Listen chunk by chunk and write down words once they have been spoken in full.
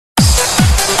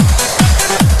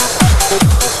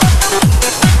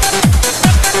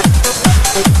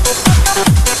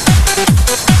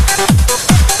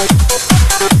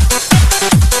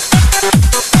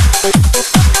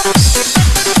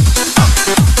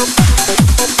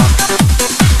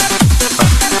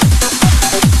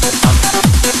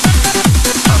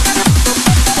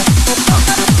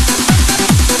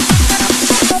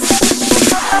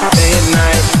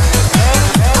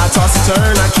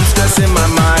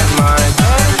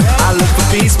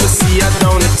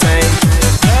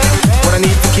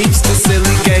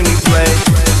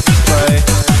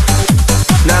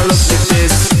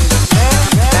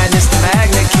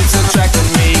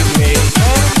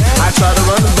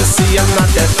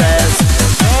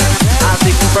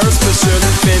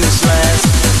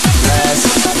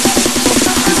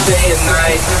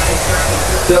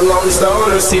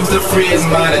stoner seems to free his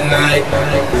mind at night.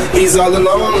 He's all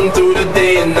alone through the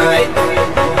day and night.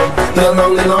 The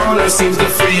lonely loner seems to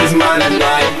free his mind at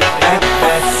night.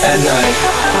 At night,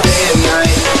 day and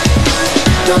night.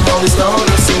 The lonely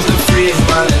stoner seems to free his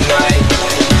mind at night.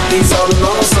 He's all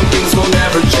alone, some things will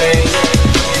never change.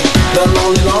 The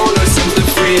lonely loner seems to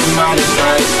free his mind at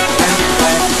night.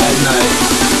 At night,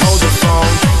 hold the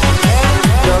phone.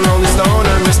 The lonely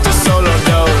stoner, Mr. Solo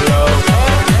Dolo.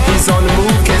 He's on the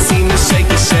move, can't seem to shake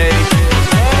the shade.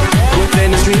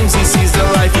 Within his dreams he sees the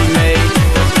life he made.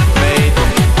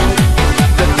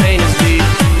 The pain is deep.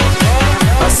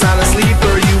 A silent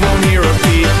sleeper, you won't hear a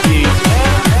beat.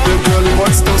 The girl he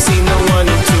wants don't seem to want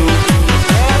him to.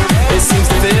 It seems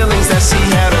the feelings that she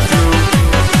had her through.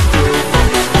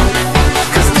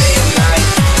 Cause day and night,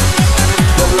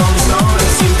 the lonely stoner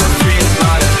seems to free his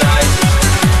mind at night.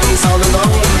 He's all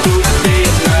alone through the day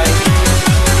and night.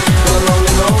 The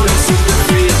lonely loner seems to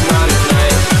free his mind at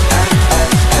night.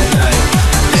 At night,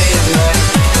 day and night.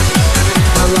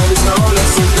 The lonely stoner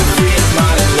seems to free his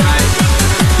mind at night.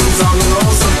 He's all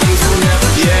alone, some things will never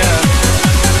change.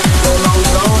 The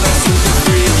lonely loner seems to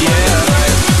free his mind at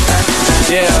night.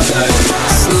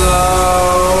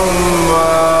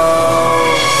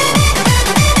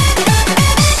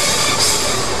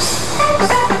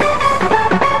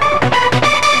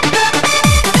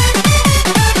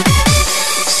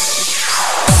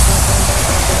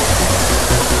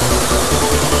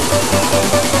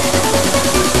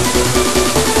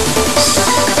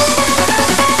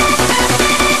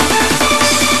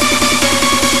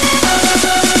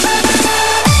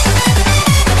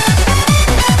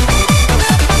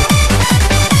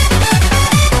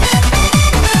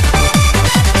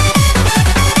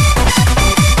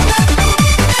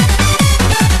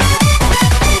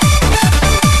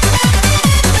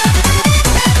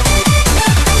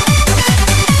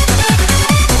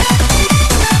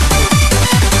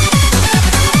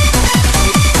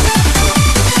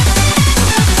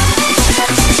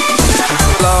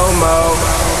 Slow-mo.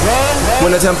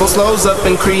 When the tempo slows up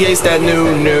and creates that new.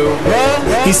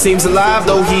 He seems alive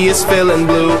though he is feeling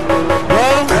blue.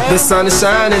 The sun is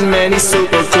shining, man, he's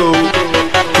super cool.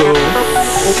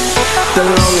 The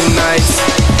lonely nights,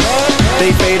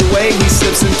 they fade away, he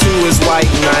slips into his white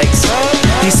nights.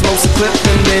 He smokes a clip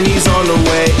and then he's on the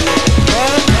way.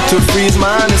 To free his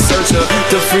mind and searcher,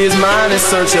 to free his mind and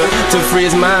searcher, to free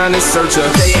his mind and searcher.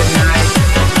 Day and night.